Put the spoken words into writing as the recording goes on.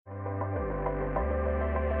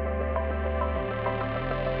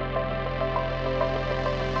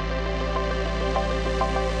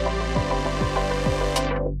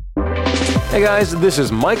Hey guys, this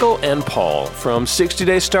is Michael and Paul from 60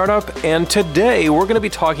 Day Startup, and today we're going to be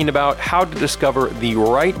talking about how to discover the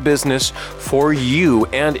right business for you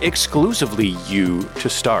and exclusively you to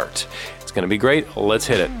start. It's going to be great. Let's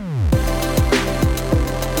hit it.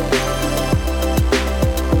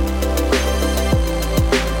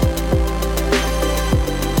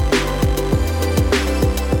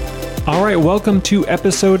 All right, welcome to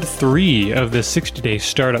episode 3 of the 60 Day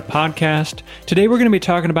Startup Podcast. Today we're going to be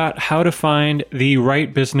talking about how to find the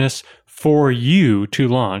right business for you to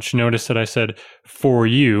launch. Notice that I said for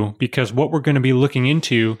you, because what we're going to be looking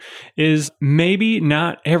into is maybe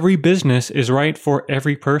not every business is right for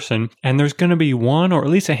every person, and there's going to be one or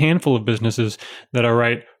at least a handful of businesses that are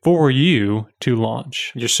right for you to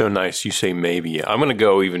launch. You're so nice. You say maybe. I'm going to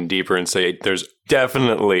go even deeper and say there's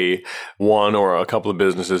definitely one or a couple of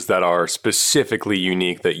businesses that are specifically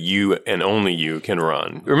unique that you and only you can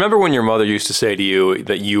run. Remember when your mother used to say to you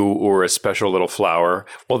that you were a special little flower?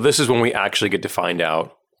 Well, this is when we actually get to find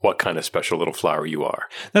out what kind of special little flower you are.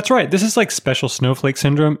 That's right. This is like special snowflake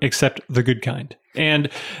syndrome, except the good kind. And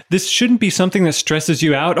this shouldn't be something that stresses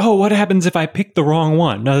you out. Oh, what happens if I pick the wrong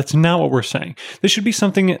one? No, that's not what we're saying. This should be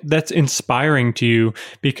something that's inspiring to you,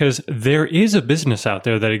 because there is a business out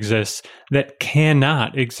there that exists that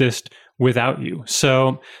cannot exist without you.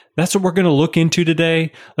 So that's what we're going to look into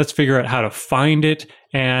today. Let's figure out how to find it.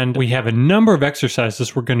 And we have a number of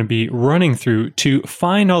exercises we're going to be running through to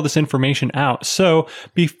find all this information out. So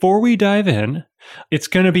before we dive in, it's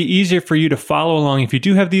going to be easier for you to follow along if you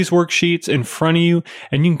do have these worksheets in front of you,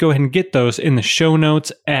 and you can go ahead and get those in the show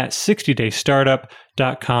notes at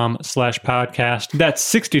 60daystartup.com/podcast.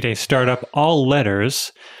 That's 60daystartup, all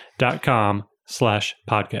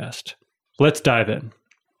letters.com/podcast. Let's dive in.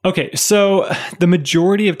 Okay, so the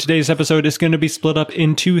majority of today's episode is going to be split up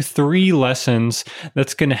into 3 lessons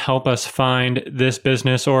that's going to help us find this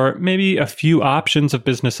business, or maybe a few options of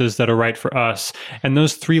businesses that are right for us. And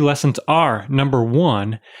those 3 lessons are, number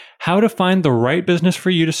 1, how to find the right business for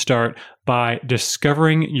you to start by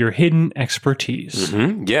discovering your hidden expertise.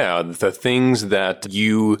 Yeah, the things that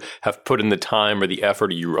you have put in the time or the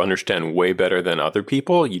effort you understand way better than other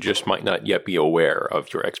people, you just might not yet be aware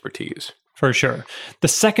of your expertise. For sure. The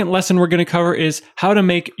second lesson we're going to cover is how to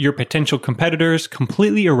make your potential competitors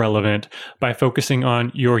completely irrelevant by focusing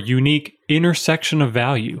on your unique intersection of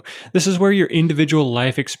value. This is where your individual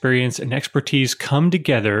life experience and expertise come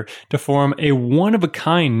together to form a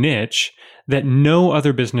one-of-a-kind niche that no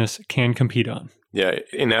other business can compete on. Yeah,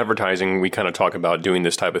 in advertising, we kind of talk about doing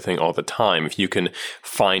this type of thing all the time. If you can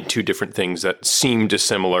find 2 different things that seem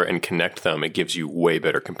dissimilar and connect them, it gives you way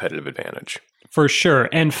better competitive advantage. For sure.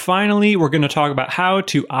 And finally, we're going to talk about how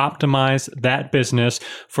to optimize that business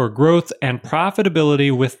for growth and profitability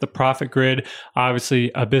with the Profit Grid.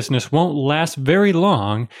 Obviously, a business won't last very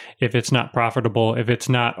long if it's not profitable, if it's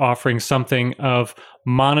not offering something of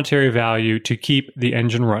monetary value to keep the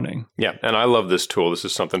engine running. Yeah, and I love this tool. This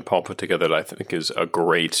is something Paul put together that I think is a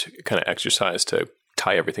great kind of exercise to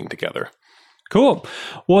tie everything together. Cool.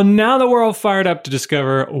 Well, now that we're all fired up to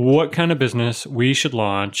discover what kind of business we should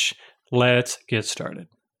launch, let's get started.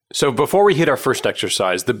 So before we hit our first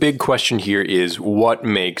exercise, the big question here is what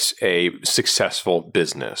makes a successful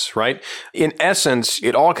business, right? In essence,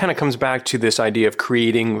 it all kind of comes back to this idea of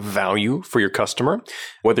creating value for your customer,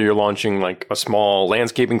 whether you're launching like a small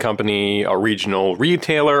landscaping company, a regional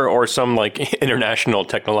retailer, or some like international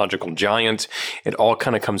technological giant. It all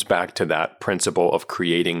kind of comes back to that principle of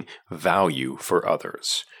creating value for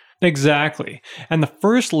others. Exactly. And the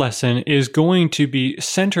first lesson is going to be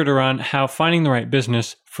centered around how finding the right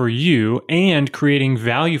business for you and creating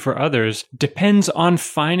value for others depends on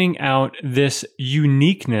finding out this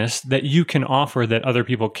uniqueness that you can offer that other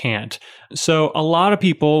people can't. So a lot of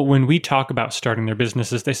people, when we talk about starting their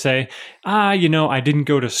businesses, they say, I didn't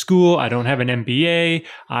go to school. I don't have an MBA.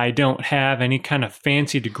 I don't have any kind of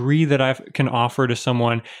fancy degree that I can offer to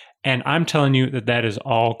someone. And I'm telling you that that is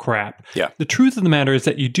all crap. Yeah. The truth of the matter is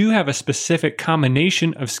that you do have a specific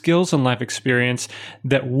combination of skills and life experience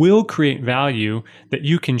that will create value that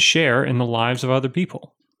you can share in the lives of other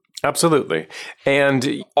people. Absolutely.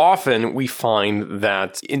 And often we find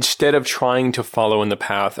that instead of trying to follow in the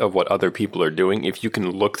path of what other people are doing, if you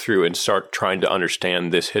can look through and start trying to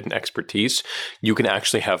understand this hidden expertise, you can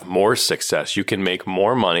actually have more success. You can make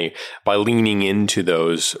more money by leaning into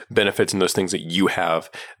those benefits and those things that you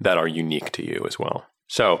have that are unique to you as well.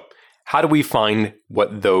 So how do we find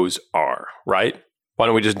what those are, right? Why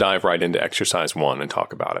don't we just dive right into exercise 1 and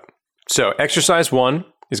talk about it? So exercise 1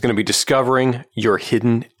 is going to be discovering your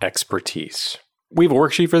hidden expertise. We have a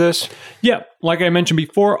worksheet for this? Yeah. Like I mentioned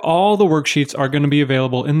before, all the worksheets are going to be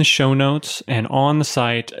available in the show notes and on the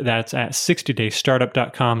site. That's at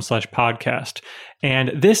 60daystartup.com/podcast.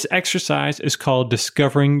 And this exercise is called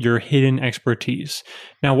Discovering Your Hidden Expertise.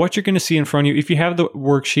 Now, what you're going to see in front of you, if you have the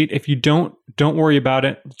worksheet, if you don't worry about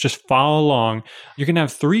it, just follow along. You're going to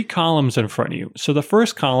have 3 columns in front of you. So the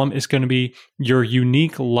first column is going to be your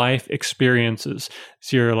unique life experiences.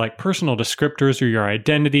 So your like personal descriptors or your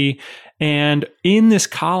identity. And in this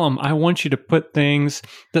column, I want you to put things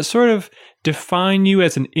that sort of define you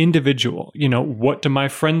as an individual. You know, what do my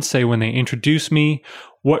friends say when they introduce me?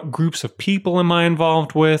 What groups of people am I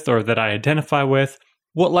involved with or that I identify with?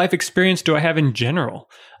 What life experience do I have in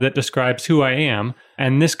general that describes who I am?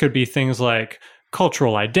 And this could be things like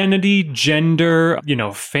cultural identity, gender,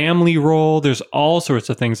 family role. There's all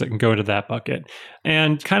sorts of things that can go into that bucket.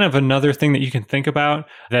 And kind of another thing that you can think about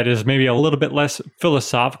that is maybe a little bit less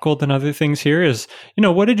philosophical than other things here is,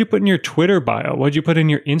 what did you put in your Twitter bio? What did you put in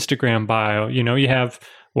your Instagram bio? You have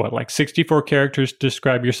like 64 characters to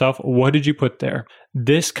describe yourself. What did you put there?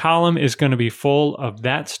 This column is going to be full of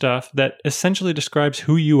that stuff that essentially describes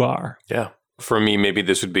who you are. Yeah. For me, maybe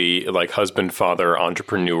this would be like husband, father,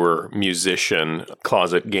 entrepreneur, musician,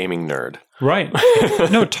 closet gaming nerd. Right.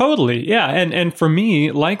 No, totally. Yeah. And for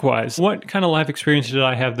me, likewise, what kind of life experience did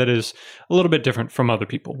I have that is a little bit different from other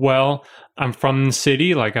people? Well, I'm from the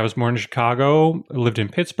city. Like I was born in Chicago, lived in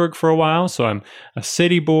Pittsburgh for a while. So I'm a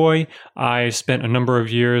city boy. I spent a number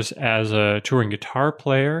of years as a touring guitar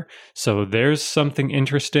player. So there's something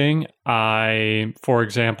interesting. I, for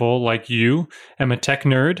example, like you, am a tech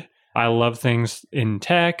nerd. I love things in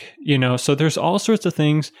tech, so there's all sorts of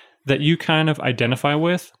things that you kind of identify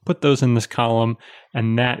with. Put those in this column,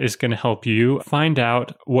 and that is going to help you find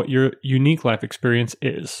out what your unique life experience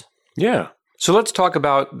is. Yeah. So let's talk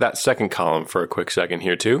about that second column for a quick second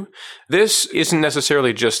here too. This isn't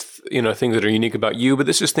necessarily just, things that are unique about you, but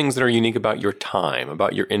this is things that are unique about your time,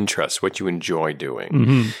 about your interests, what you enjoy doing.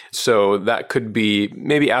 Mm-hmm. So that could be,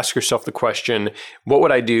 maybe ask yourself the question, what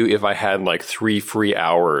would I do if I had like 3 free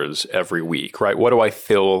hours every week, right? What do I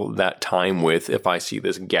fill that time with if I see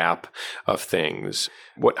this gap of things?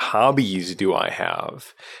 What hobbies do I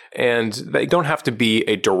have? And they don't have to be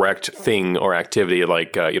a direct thing or activity,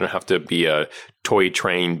 like you don't have to be a toy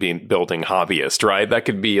train building hobbyist, right? That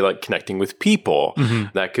could be like connecting with people. Mm-hmm.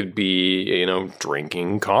 That could be,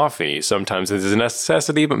 drinking coffee. Sometimes it is a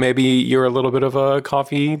necessity, but maybe you're a little bit of a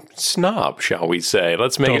coffee snob, shall we say.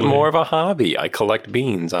 Let's make it more of a hobby. I collect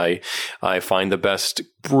beans. I find the best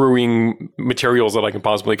brewing materials that I can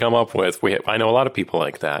possibly come up with. I know a lot of people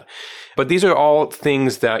like that. But these are all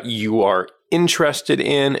things that you are interested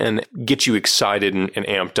in and get you excited and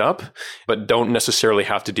amped up, but don't necessarily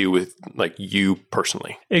have to do with like you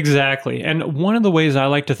personally. Exactly. And one of the ways I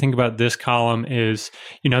like to think about this column is,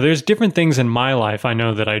 there's different things in my life I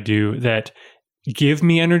know that I do that give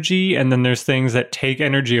me energy, and then there's things that take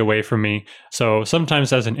energy away from me. So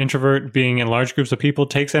sometimes as an introvert, being in large groups of people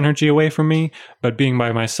takes energy away from me, but being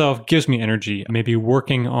by myself gives me energy. Maybe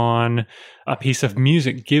working on a piece of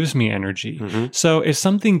music gives me energy. Mm-hmm. So if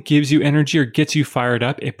something gives you energy or gets you fired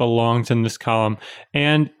up, it belongs in this column.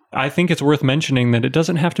 And I think it's worth mentioning that it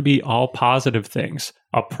doesn't have to be all positive things.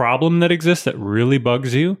 A problem that exists that really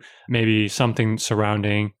bugs you, maybe something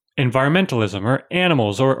surrounding environmentalism or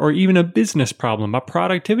animals or even a business problem, a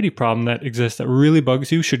productivity problem that exists that really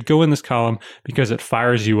bugs you should go in this column because it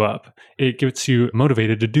fires you up. It gets you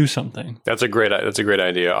motivated to do something. That's a great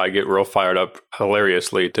idea. I get real fired up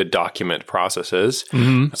hilariously to document processes.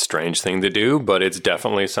 Mm-hmm. A strange thing to do, but it's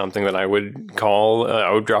definitely something that I would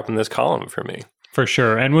drop in this column for me. For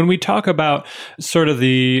sure. And when we talk about sort of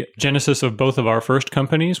the genesis of both of our first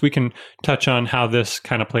companies, we can touch on how this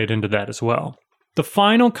kind of played into that as well. The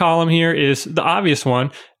final column here is the obvious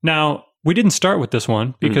one. Now, we didn't start with this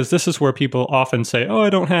one because this is where people often say, I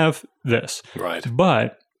don't have this. Right.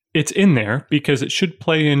 But it's in there because it should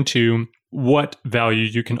play into what value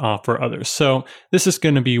you can offer others. So this is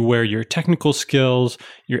going to be where your technical skills,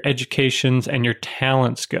 your educations, and your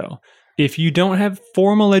talents go. If you don't have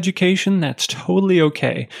formal education, that's totally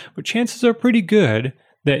okay. But chances are pretty good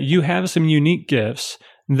that you have some unique gifts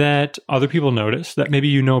that other people notice that maybe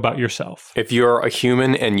you know about yourself. If you're a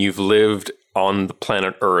human and you've lived on the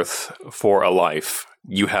planet Earth for a life,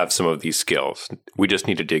 you have some of these skills. We just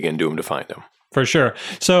need to dig into them to find them. For sure.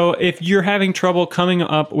 So if you're having trouble coming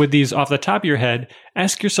up with these off the top of your head,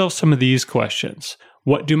 ask yourself some of these questions.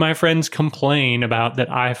 What do my friends complain about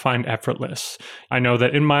that I find effortless? I know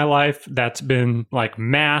that in my life, that's been like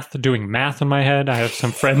math, doing math in my head. I have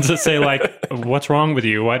some friends that say like, what's wrong with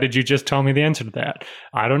you? Why did you just tell me the answer to that?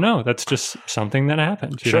 I don't know. That's just something that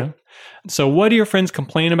happens, you know? So what do your friends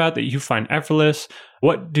complain about that you find effortless?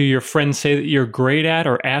 What do your friends say that you're great at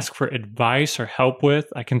or ask for advice or help with?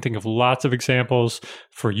 I can think of lots of examples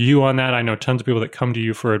for you on that. I know tons of people that come to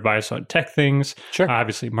you for advice on tech things,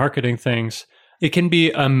 obviously marketing things. It can be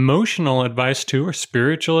emotional advice too, or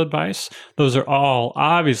spiritual advice. Those are all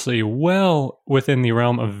obviously well within the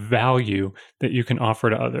realm of value that you can offer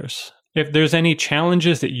to others. If there's any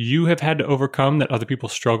challenges that you have had to overcome that other people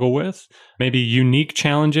struggle with, maybe unique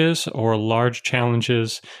challenges or large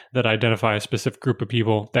challenges that identify a specific group of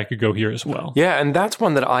people, that could go here as well. Yeah, and that's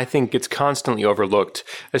one that I think gets constantly overlooked,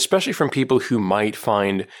 especially from people who might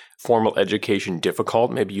find formal education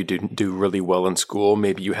difficult. Maybe you didn't do really well in school.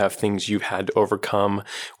 Maybe you have things you've had to overcome,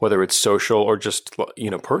 whether it's social or just,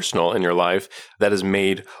 personal in your life, that has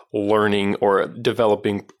made learning or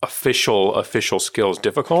developing official skills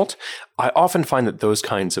difficult. I often find that those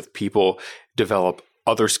kinds of people develop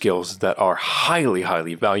other skills that are highly,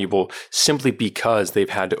 highly valuable simply because they've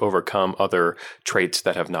had to overcome other traits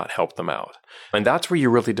that have not helped them out. And that's where you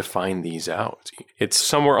really define these out. It's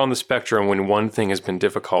somewhere on the spectrum. When one thing has been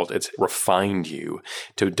difficult, it's refined you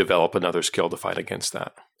to develop another skill to fight against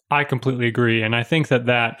that. I completely agree. And I think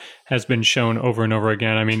that has been shown over and over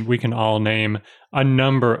again. I mean, we can all name a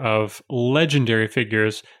number of legendary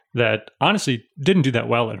figures that honestly didn't do that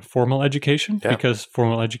well in formal education, because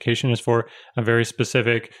formal education is for a very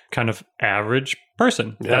specific kind of average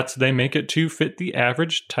person. They make it to fit the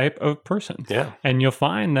average type of person. And you'll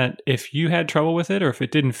find that if you had trouble with it or if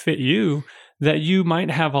it didn't fit you, that you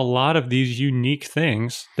might have a lot of these unique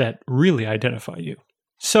things that really identify you.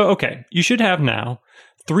 So, okay, you should have now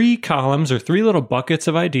 3 columns or 3 little buckets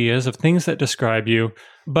of ideas of things that describe you.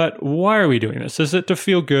 But why are we doing this? Is it to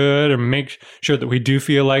feel good or make sure that we do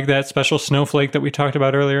feel like that special snowflake that we talked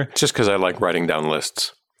about earlier? Just because I like writing down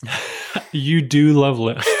lists. You do love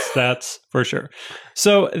lists, that's for sure.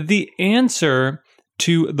 So the answer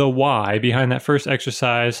to the why behind that first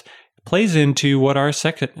exercise plays into what our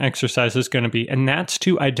second exercise is going to be, and that's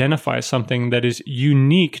to identify something that is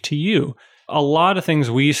unique to you. A lot of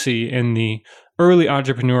things we see in the early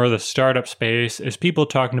entrepreneur, the startup space, is people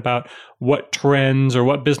talking about what trends or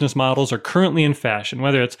what business models are currently in fashion,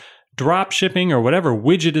 whether it's drop shipping or whatever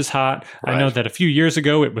widget is hot. Right. I know that a few years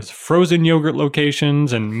ago it was frozen yogurt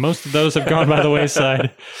locations, and most of those have gone by the wayside,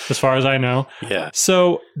 as far as I know.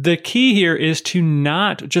 So the key here is to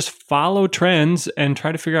not just follow trends and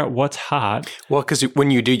try to figure out what's hot. Well, because when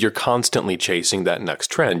you do, you're constantly chasing that next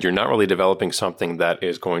trend. You're not really developing something that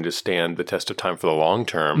is going to stand the test of time for the long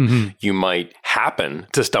term. You might happen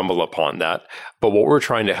to stumble upon that. But what we're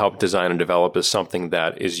trying to help design and develop is something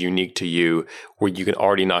that is unique to you, where you can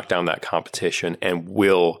already knock down that competition and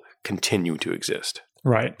will continue to exist.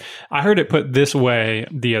 Right. I heard it put this way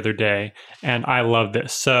the other day, and I love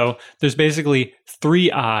this. So there's basically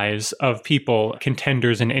 3 eyes of people,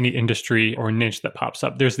 contenders in any industry or niche that pops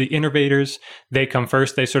up. There's the innovators. They come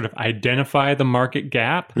first. They sort of identify the market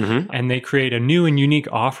gap, and they create a new and unique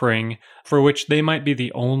offering for which they might be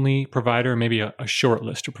the only provider, maybe a short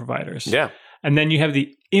list of providers. And then you have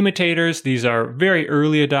the imitators. These are very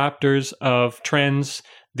early adopters of trends.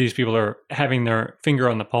 These people are having their finger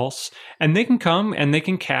on the pulse, and they can come and they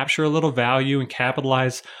can capture a little value and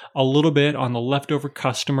capitalize a little bit on the leftover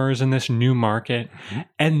customers in this new market.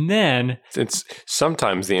 And then it's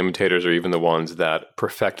sometimes the imitators are even the ones that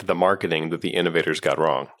perfect the marketing that the innovators got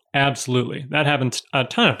wrong. Absolutely. That happens a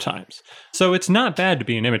ton of times. So it's not bad to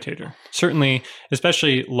be an imitator. Certainly,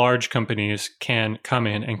 especially large companies can come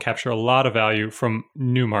in and capture a lot of value from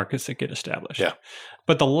new markets that get established.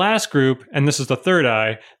 But the last group, and this is the third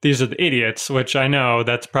eye, these are the idiots, which I know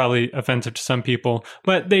that's probably offensive to some people,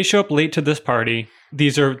 but they show up late to this party.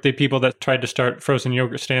 These are the people that tried to start frozen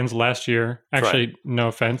yogurt stands last year. Actually, no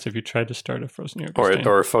offense if you tried to start a frozen yogurt stand.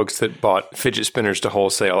 Or folks that bought fidget spinners to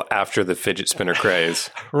wholesale after the fidget spinner craze.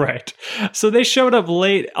 Right. So they showed up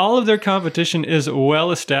late. All of their competition is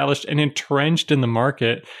well established and entrenched in the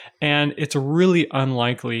market. And it's really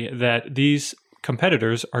unlikely that these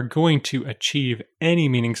competitors are going to achieve any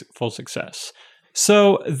meaningful success.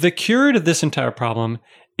 So the cure to this entire problem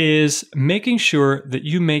is making sure that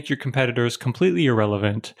you make your competitors completely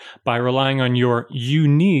irrelevant by relying on your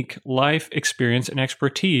unique life experience and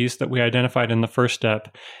expertise that we identified in the first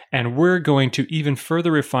step. And we're going to even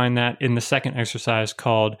further refine that in the second exercise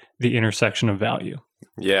called the intersection of value.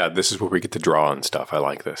 Yeah, this is where we get to draw and stuff. I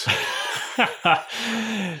like this.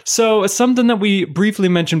 So something that we briefly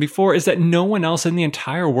mentioned before is that no one else in the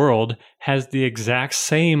entire world has the exact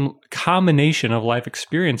same combination of life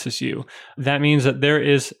experience as you. That means that there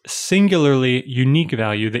is singularly unique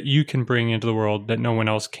value that you can bring into the world that no one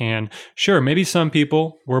else can. Sure, maybe some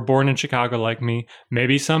people were born in Chicago like me.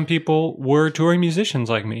 Maybe some people were touring musicians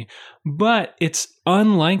like me. But it's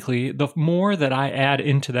unlikely the more that I add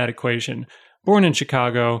into that equation. Born in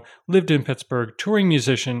Chicago, lived in Pittsburgh, touring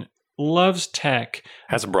musician, loves tech.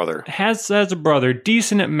 Has a brother. Has a brother,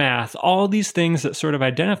 decent at math, all these things that sort of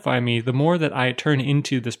identify me. The more that I turn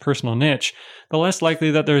into this personal niche, the less likely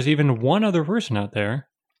that there's even one other person out there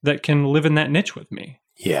that can live in that niche with me.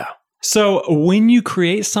 Yeah. So when you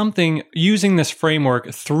create something using this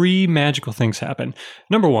framework, 3 magical things happen.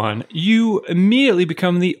 Number 1, you immediately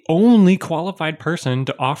become the only qualified person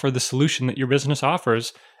to offer the solution that your business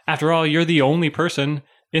offers. After all, you're the only person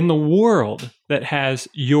in the world that has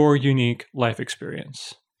your unique life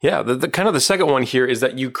experience. Yeah, the kind of the second one here is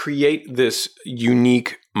that you create this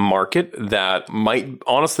unique market that might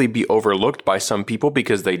honestly be overlooked by some people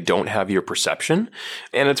because they don't have your perception.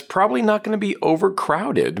 And it's probably not going to be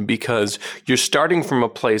overcrowded because you're starting from a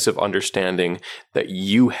place of understanding that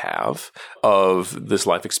you have of this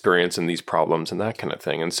life experience and these problems and that kind of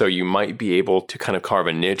thing. And so you might be able to kind of carve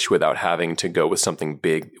a niche without having to go with something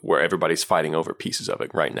big where everybody's fighting over pieces of it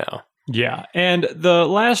right now. Yeah. And the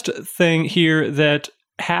last thing here that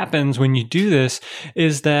happens when you do this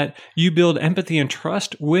is that you build empathy and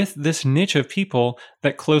trust with this niche of people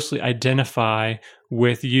that closely identify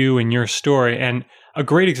with you and your story. And a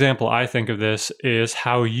great example, I think, of this is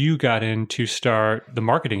how you got in to start the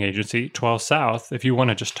marketing agency, 12 South, if you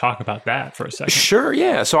want to just talk about that for a second. Sure,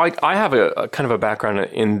 yeah. So I have a kind of a background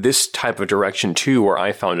in this type of direction too, where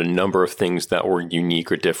I found a number of things that were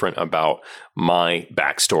unique or different about my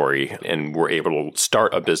backstory and were able to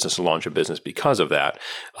start a business and launch a business because of that.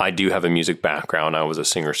 I do have a music background. I was a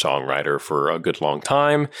singer-songwriter for a good long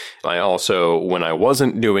time. I also, when I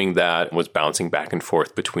wasn't doing that, was bouncing back and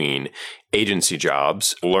forth between agency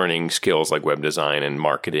jobs, learning skills like web design and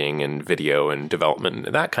marketing and video and development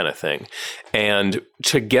and that kind of thing. And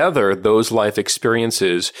together, those life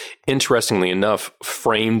experiences, interestingly enough,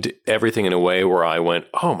 framed everything in a way where I went,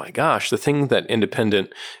 oh my gosh, the thing that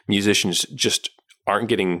independent musicians just aren't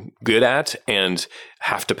getting good at and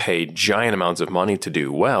have to pay giant amounts of money to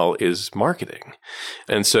do well is marketing.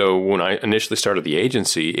 And so when I initially started the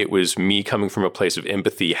agency, it was me coming from a place of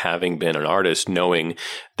empathy, having been an artist, knowing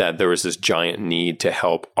that there was this giant need to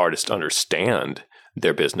help artists understand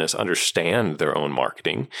their business, understand their own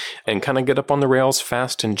marketing, and kind of get up on the rails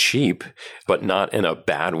fast and cheap, but not in a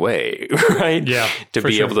bad way, right? Yeah, to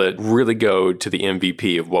be able to really go to the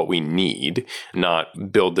MVP of what we need,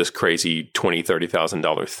 not build this crazy $20,000,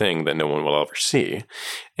 $30,000 thing that no one will ever see,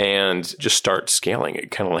 and just start scaling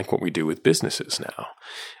it, kind of like what we do with businesses now.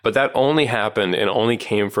 But that only happened and only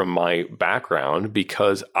came from my background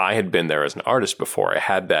because I had been there as an artist before. I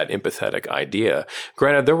had that empathetic idea.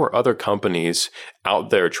 Granted, there were other companies out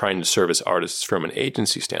there trying to service artists from an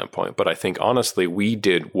agency standpoint, but I think honestly, we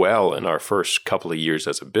did well in our first couple of years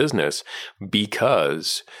as a business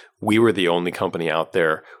because we were the only company out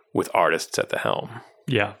there with artists at the helm.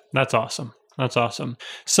 Yeah, that's awesome. That's awesome.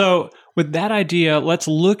 So with that idea, let's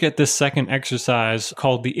look at this second exercise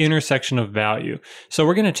called the intersection of value. So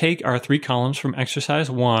we're going to take our 3 columns from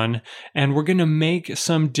exercise 1, and we're going to make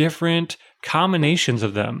some different combinations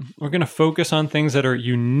of them. We're going to focus on things that are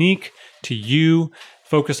unique to you,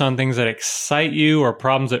 focus on things that excite you or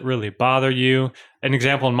problems that really bother you. An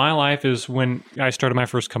example in my life is when I started my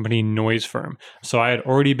first company, Noise Firm. So I had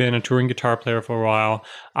already been a touring guitar player for a while.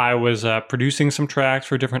 I was producing some tracks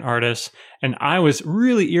for different artists, and I was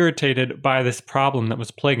really irritated by this problem that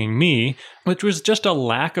was plaguing me, which was just a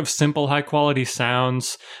lack of simple, high-quality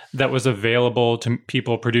sounds that was available to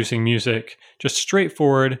people producing music. Just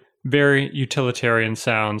straightforward, very utilitarian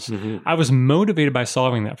sounds. Mm-hmm. I was motivated by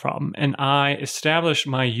solving that problem, and I established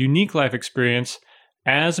my unique life experience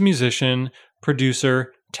as a musician,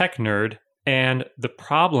 producer, tech nerd, and the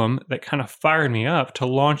problem that kind of fired me up to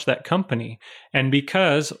launch that company. And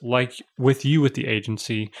because, like with you with the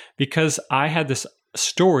agency, because I had this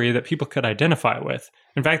story that people could identify with.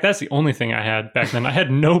 In fact, that's the only thing I had back then. I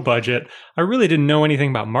had no budget. I really didn't know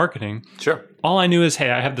anything about marketing. Sure. All I knew is,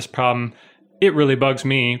 hey, I have this problem. It really bugs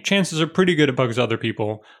me. Chances are pretty good it bugs other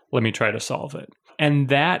people. Let me try to solve it. And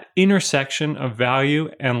that intersection of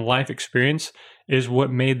value and life experience is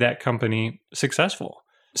what made that company successful.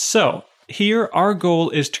 So here, our goal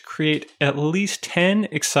is to create at least 10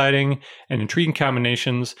 exciting and intriguing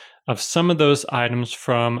combinations of some of those items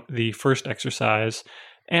from the first exercise,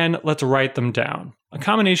 and let's write them down. A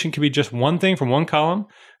combination could be just one thing from one column.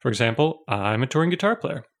 For example, I'm a touring guitar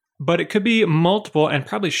player. But it could be multiple, and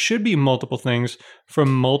probably should be multiple things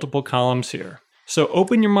from multiple columns here. So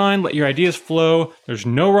open your mind, let your ideas flow. There's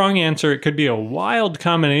no wrong answer. It could be a wild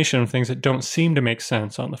combination of things that don't seem to make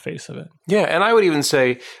sense on the face of it. Yeah, and I would even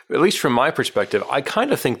say, at least from my perspective, I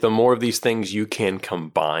kind of think the more of these things you can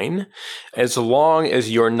combine, as long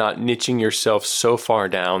as you're not niching yourself so far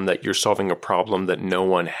down that you're solving a problem that no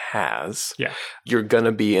one has, you're going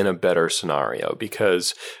to be in a better scenario.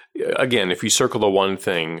 Because again, if you circle the one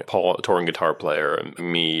thing, Paul, a touring guitar player,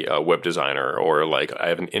 me, a web designer, or like I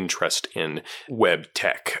have an interest in web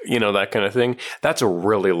tech, that kind of thing, that's a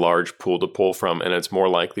really large pool to pull from. And it's more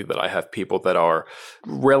likely that I have people that are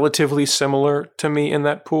relatively similar to me in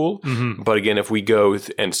that pool. Mm-hmm. But again, if we go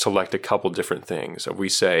and select a couple different things, if we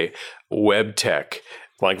say web tech,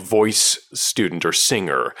 like voice student or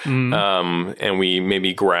singer, and we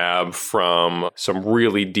maybe grab from some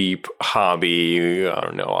really deep hobby, I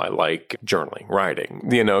don't know, I like journaling, writing,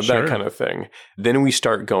 that kind of thing. Then we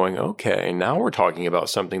start going, okay, now we're talking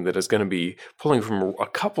about something that is going to be pulling from a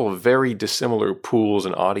couple of very dissimilar pools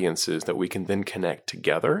and audiences that we can then connect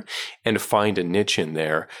together and find a niche in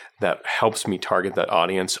there that helps me target that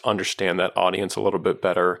audience, understand that audience a little bit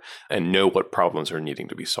better, and know what problems are needing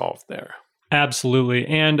to be solved there. Absolutely.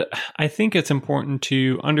 And I think it's important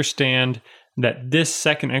to understand that this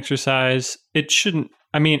second exercise, it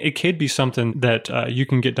could be something that you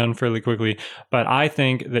can get done fairly quickly, but I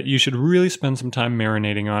think that you should really spend some time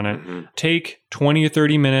marinating on it. Mm-hmm. Take 20 or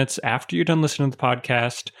 30 minutes after you're done listening to the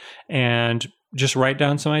podcast and just write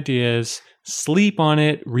down some ideas, sleep on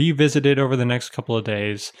it, revisit it over the next couple of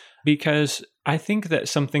days, because I think that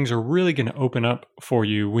some things are really going to open up for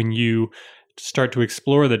you when you start to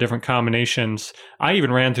explore the different combinations. I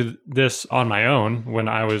even ran through this on my own when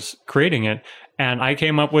I was creating it, and I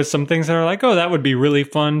came up with some things that are like, oh, that would be really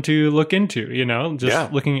fun to look into,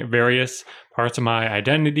 looking at various parts of my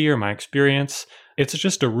identity or my experience. It's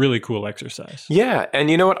just a really cool exercise. Yeah.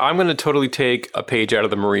 And you know what? I'm going to totally take a page out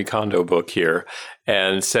of the Marie Kondo book here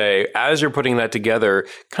and say, as you're putting that together,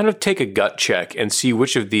 kind of take a gut check and see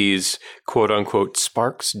which of these, quote unquote,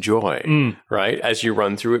 sparks joy, right? As you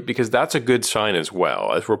run through it, because that's a good sign as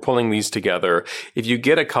well. As we're pulling these together, if you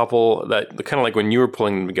get a couple that kind of like when you were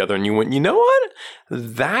pulling them together and you went, you know what?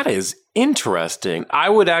 That is interesting. I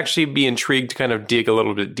would actually be intrigued to kind of dig a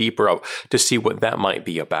little bit deeper to see what that might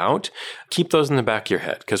be about. Keep those in the back of your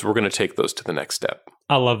head because we're going to take those to the next step.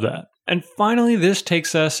 I love that. And finally, this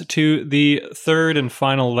takes us to the third and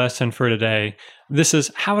final lesson for today. This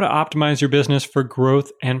is how to optimize your business for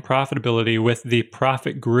growth and profitability with the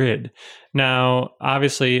profit grid. Now,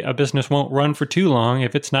 obviously, a business won't run for too long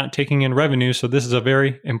if it's not taking in revenue, so this is a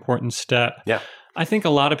very important step. Yeah. I think a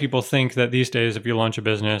lot of people think that these days, if you launch a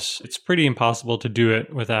business, it's pretty impossible to do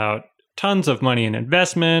it without tons of money in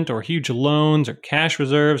investment or huge loans or cash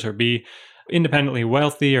reserves or be independently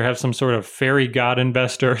wealthy or have some sort of fairy god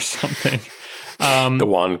investor or something. The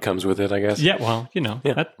wand comes with it, I guess. Yeah, well,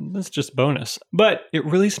 that's just bonus. But it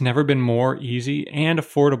really's never been more easy and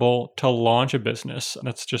affordable to launch a business.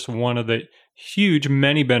 That's just one of the huge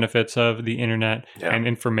many benefits of the internet and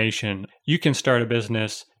information. You can start a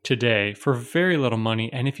business today for very little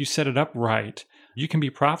money. And if you set it up right, you can be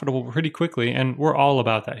profitable pretty quickly. And we're all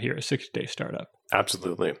about that here at 60-Day Startup.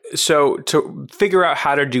 Absolutely. So to figure out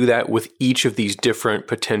how to do that with each of these different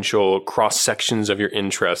potential cross sections of your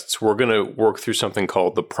interests, we're going to work through something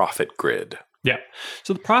called the profit grid. Yeah.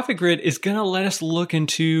 So the profit grid is going to let us look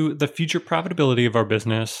into the future profitability of our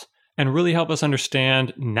business and really help us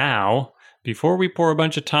understand now, before we pour a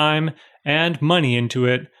bunch of time and money into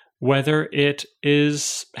it, whether it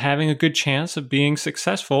is having a good chance of being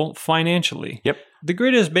successful financially. Yep. The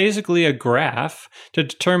grid is basically a graph to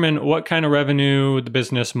determine what kind of revenue the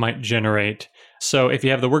business might generate. So if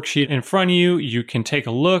you have the worksheet in front of you, you can take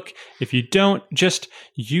a look. If you don't, just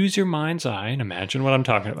use your mind's eye and imagine what I'm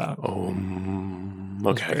talking about.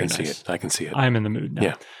 Okay, I can see it. I can see it. I'm in the mood now.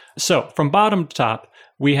 Yeah. So from bottom to top,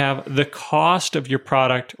 we have the cost of your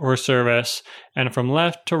product or service. And from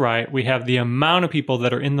left to right, we have the amount of people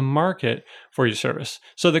that are in the market for your service.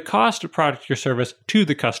 So the cost of product or service to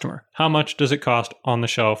the customer. How much does it cost on the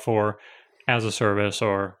shelf or as a service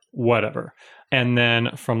or whatever? And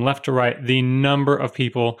then from left to right, the number of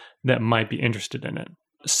people that might be interested in it.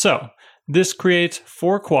 So this creates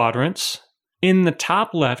 4 quadrants. In the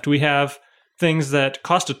top left, we have things that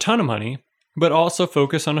cost a ton of money, but also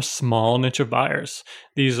focus on a small niche of buyers.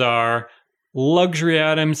 These are luxury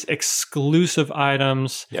items, exclusive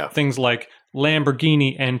items, things like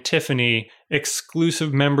Lamborghini and Tiffany,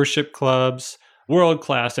 exclusive membership clubs,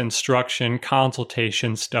 world-class instruction,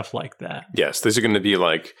 consultation, stuff like that. Yes, these are going to be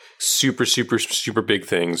like super, super, super big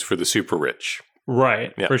things for the super rich.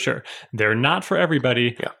 Right, for sure. They're not for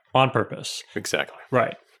everybody on purpose. Exactly.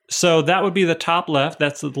 Right. So that would be the top left.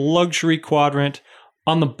 That's the luxury quadrant.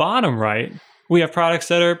 On the bottom right, we have products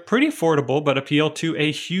that are pretty affordable but appeal to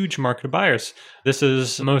a huge market of buyers. This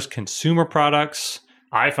is most consumer products,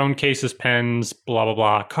 iPhone cases, pens, blah, blah,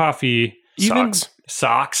 blah, coffee. Even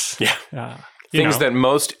socks. Yeah. Things that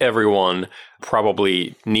most everyone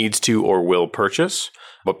probably needs to or will purchase,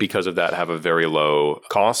 but because of that have a very low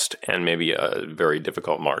cost and maybe a very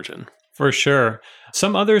difficult margin. For sure.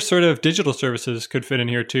 Some other sort of digital services could fit in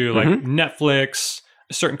here too, like Netflix,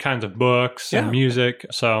 certain kinds of books and music.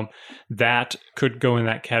 So that could go in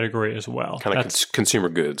that category as well. Kind of consumer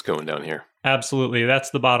goods going down here. Absolutely.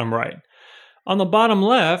 That's the bottom right. On the bottom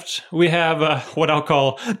left, we have what I'll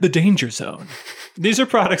call the danger zone. These are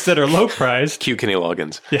products that are low priced. Cue Kenny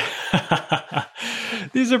Loggins. Yeah.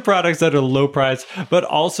 These are products that are low priced, but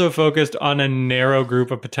also focused on a narrow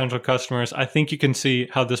group of potential customers. I think you can see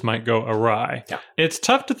how this might go awry. Yeah. It's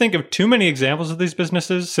tough to think of too many examples of these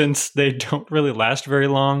businesses since they don't really last very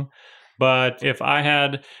long. But if I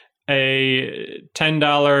had a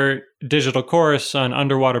 $10 digital course on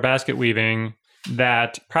underwater basket weaving,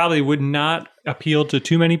 that probably would not appeal to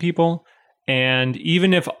too many people. And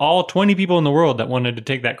even if all 20 people in the world that wanted to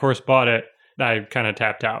take that course bought it, I kind of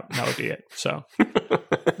tapped out. That would be it. So,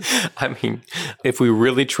 I mean, if we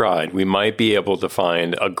really tried, we might be able to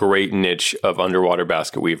find a great niche of underwater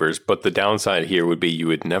basket weavers. But the downside here would be you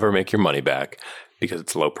would never make your money back because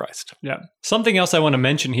it's low priced. Yeah. Something else I want to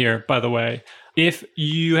mention here, by the way, if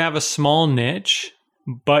you have a small niche,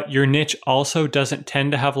 but your niche also doesn't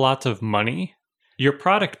tend to have lots of money, your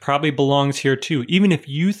product probably belongs here too, even if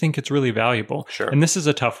you think it's really valuable. Sure. And this is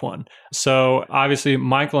a tough one. So obviously,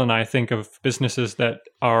 Michael and I think of businesses that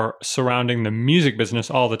are surrounding the music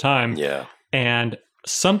business all the time. Yeah. And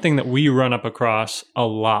something that we run up across a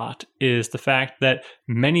lot is the fact that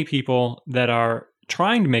many people that are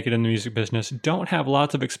trying to make it in the music business don't have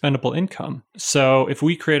lots of expendable income. So if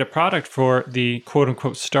we create a product for the quote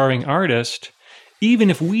unquote starving artist,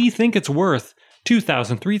 even if we think it's worth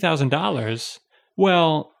 $2,000, $3,000,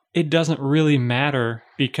 well, it doesn't really matter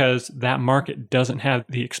because that market doesn't have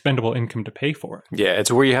the expendable income to pay for it. Yeah,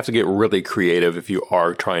 it's where you have to get really creative if you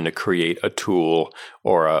are trying to create a tool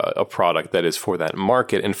or a product that is for that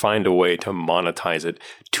market and find a way to monetize it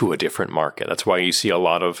to a different market. That's why you see a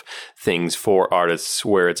lot of things for artists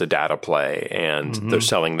where it's a data play and they're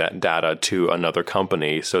selling that data to another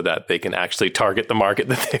company so that they can actually target the market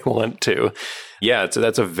that they want to. Yeah,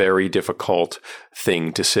 that's a very difficult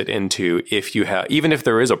thing to sit into if you have, even if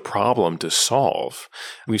there is a problem to solve.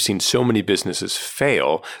 We've seen so many businesses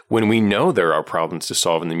fail when we know there are problems to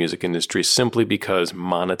solve in the music industry simply because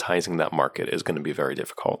monetizing that market is going to be very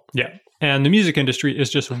difficult. Yeah. And the music industry is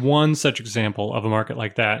just one such example of a market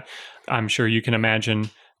like that. I'm sure you can imagine,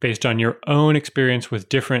 based on your own experience with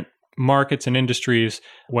different markets and industries,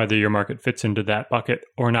 whether your market fits into that bucket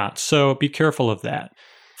or not. So be careful of that.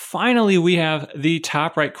 Finally, we have the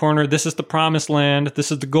top right corner. This is the promised land.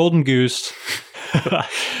 This is the golden goose.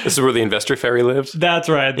 This is where the investor fairy lives? That's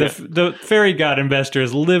right. The fairy god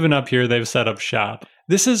investors living up here. They've set up shop.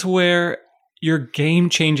 This is where your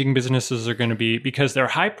game-changing businesses are going to be because they're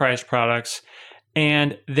high-priced products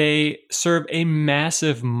and they serve a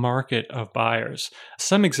massive market of buyers.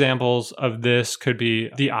 Some examples of this could be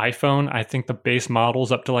the iPhone. I think the base model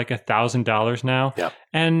is up to like $1,000 now. Yeah.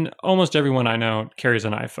 And almost everyone I know carries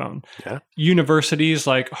an iPhone. Yeah. Universities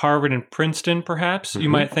like Harvard and Princeton, perhaps, you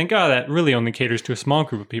might think, oh, that really only caters to a small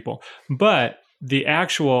group of people. But the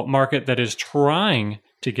actual market that is trying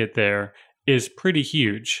to get there is pretty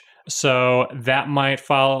huge. So that might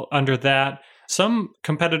fall under that. Some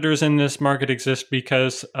competitors in this market exist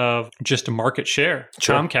because of just a market share.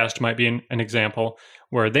 Sure. Comcast might be an example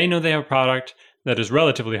where they know they have a product that is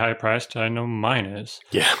relatively high priced. I know mine is.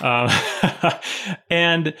 Yeah.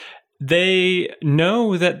 And they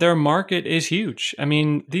know that their market is huge. I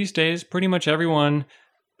mean, these days, pretty much everyone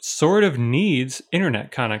sort of needs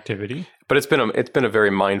internet connectivity. But it's been a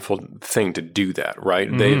very mindful thing to do that, right?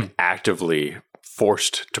 They've actively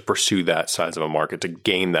forced to pursue that size of a market to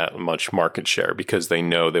gain that much market share because they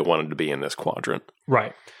know they wanted to be in this quadrant.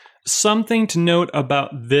 Right. Something to note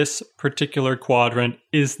about this particular quadrant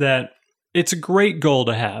is that it's a great goal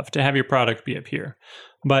to have your product be up here,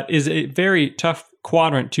 but is a very tough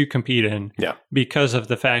quadrant to compete in because of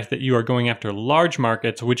the fact that you are going after large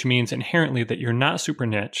markets, which means inherently that you're not super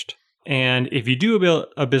niched. And if you do build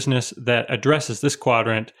a business that addresses this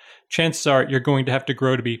quadrant, chances are you're going to have to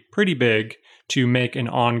grow to be pretty big to make an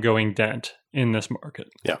ongoing dent in this market.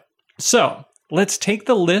 Yeah. So let's take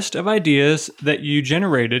the list of ideas that you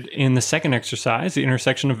generated in the second exercise, the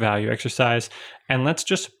intersection of value exercise, and let's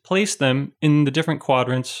just place them in the different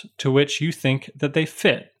quadrants to which you think that they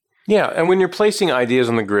fit. Yeah, and when you're placing ideas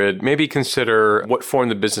on the grid, maybe consider what form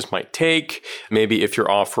the business might take. Maybe if you're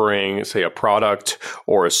offering, say, a product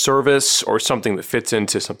or a service or something that fits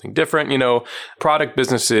into something different. Product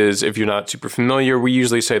businesses, if you're not super familiar, we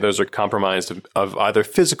usually say those are comprised of either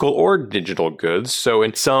physical or digital goods. So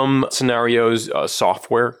in some scenarios,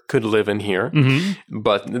 software could live in here. Mm-hmm.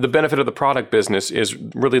 But the benefit of the product business is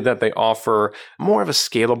really that they offer more of a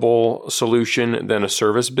scalable solution than a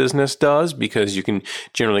service business does, because you can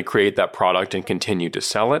generally create that product and continue to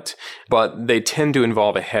sell it. But they tend to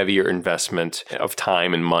involve a heavier investment of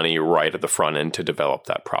time and money right at the front end to develop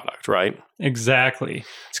that product, right? Exactly.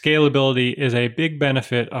 Scalability is a big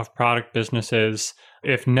benefit of product businesses.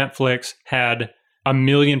 If Netflix had 1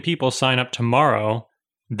 million people sign up tomorrow,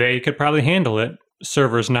 they could probably handle it,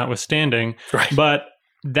 servers notwithstanding. Right. But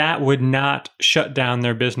that would not shut down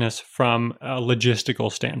their business from a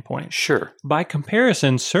logistical standpoint. Sure. By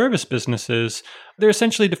comparison, service businesses, they're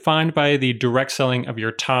essentially defined by the direct selling of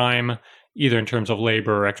your time, either in terms of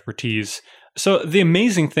labor or expertise. So the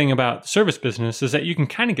amazing thing about service business is that you can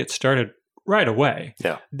kind of get started right away.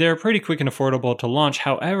 Yeah. They're pretty quick and affordable to launch.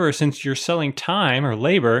 However, since you're selling time or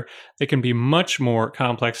labor, they can be much more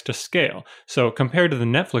complex to scale. So compared to the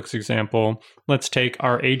Netflix example, let's take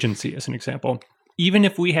our agency as an example. Even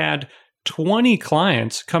if we had 20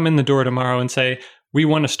 clients come in the door tomorrow and say, we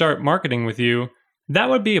want to start marketing with you, that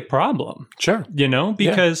would be a problem. Sure.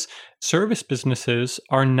 Because service businesses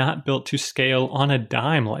are not built to scale on a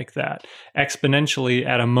dime like that, exponentially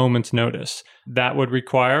at a moment's notice. That would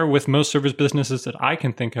require, with most service businesses that I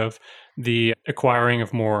can think of, the acquiring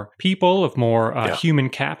of more people, of more human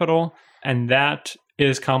capital, and that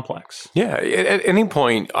is complex. Yeah. At any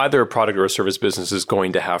point, either a product or a service business is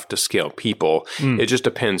going to have to scale people. It just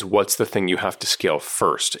depends what's the thing you have to scale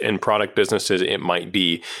first. In product businesses, it might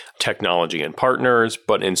be technology and partners,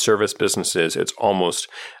 but in service businesses, it's almost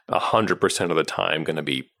 100% of the time going to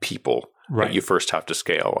be people that you first have to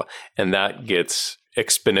scale. And that gets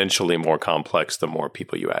exponentially more complex the more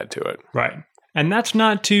people you add to it. Right. And that's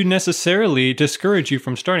not to necessarily discourage you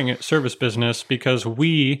from starting a service business, because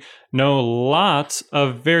we know lots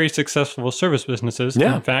of very successful service businesses.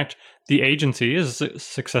 Yeah. In fact, the agency is a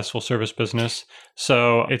successful service business.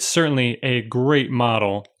 So it's certainly a great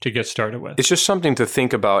model to get started with. It's just something to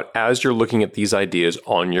think about as you're looking at these ideas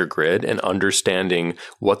on your grid and understanding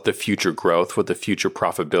what the future growth, what the future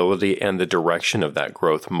profitability and the direction of that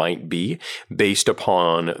growth might be based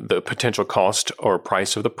upon the potential cost or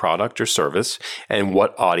price of the product or service and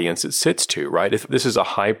what audience it sits to, right? If this is a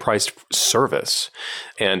high-priced service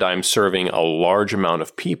and I'm serving a large amount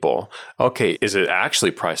of people, okay, is it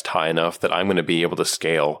actually priced high enough that I'm going to be able to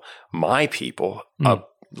scale my people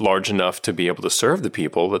up large enough to be able to serve the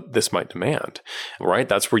people that this might demand, right?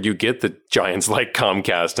 That's where you get the giants like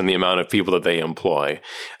Comcast and the amount of people that they employ.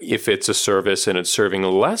 If it's a service and it's serving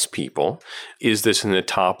less people, is this in the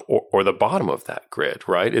top or the bottom of that grid,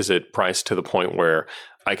 right? Is it priced to the point where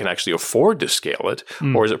I can actually afford to scale it?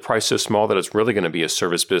 Or is it priced so small that it's really going to be a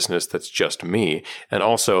service business that's just me? And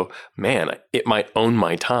also, man, it might own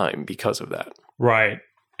my time because of that. Right.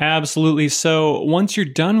 Absolutely. So once you're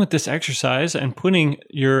done with this exercise and putting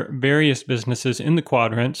your various businesses in the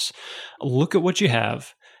quadrants, look at what you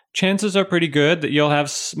have. Chances are pretty good that you'll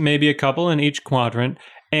have maybe a couple in each quadrant.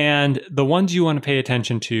 And the ones you want to pay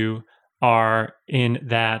attention to are in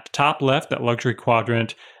that top left, that luxury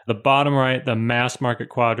quadrant, the bottom right, the mass market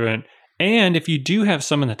quadrant. And if you do have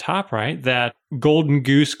some in the top right, that golden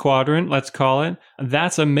goose quadrant, let's call it,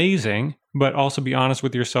 that's amazing. But also be honest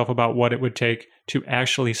with yourself about what it would take to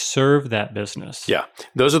actually serve that business. Yeah.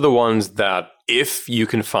 Those are the ones that, if you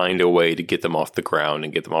can find a way to get them off the ground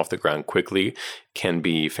and get them off the ground quickly, can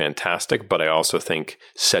be fantastic. But I also think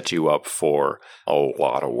set you up for a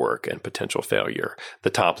lot of work and potential failure. The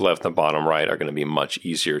top left and the bottom right are going to be much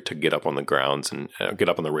easier to get up on the grounds and get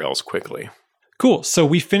up on the rails quickly. Cool. So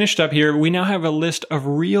we finished up here. We now have a list of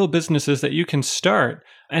real businesses that you can start.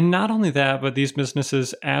 And not only that, but these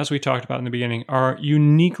businesses, as we talked about in the beginning, are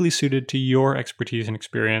uniquely suited to your expertise and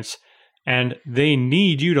experience. And they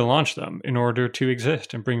need you to launch them in order to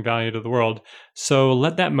exist and bring value to the world. So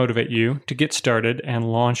let that motivate you to get started and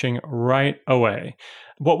launching right away.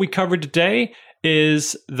 What we covered today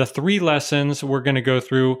is the 3 lessons we're going to go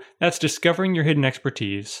through. That's discovering your hidden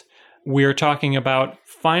expertise, we're talking about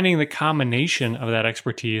finding the combination of that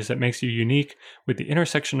expertise that makes you unique with the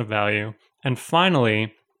intersection of value. And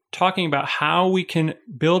finally, talking about how we can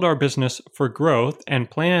build our business for growth and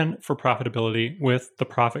plan for profitability with the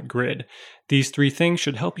Profit Grid. These 3 things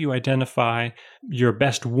should help you identify your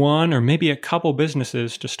best one or maybe a couple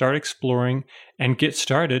businesses to start exploring and get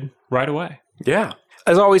started right away. Yeah.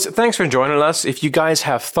 As always, thanks for joining us. If you guys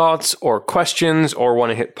have thoughts or questions or want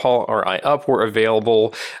to hit Paul or I up, we're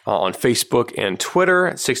available on Facebook and Twitter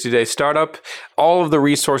at 60 Day Startup. All of the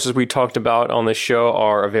resources we talked about on the show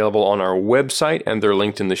are available on our website, and they're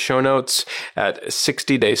linked in the show notes at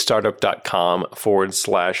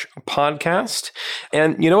 60daystartup.com/podcast.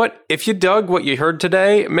 And you know what? If you dug what you heard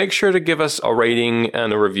today, make sure to give us a rating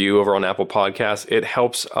and a review over on Apple Podcasts. It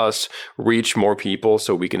helps us reach more people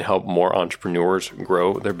so we can help more entrepreneurs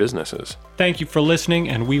grow their businesses. Thank you for listening,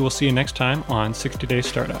 and we will see you next time on 60 Day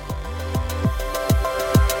Startup.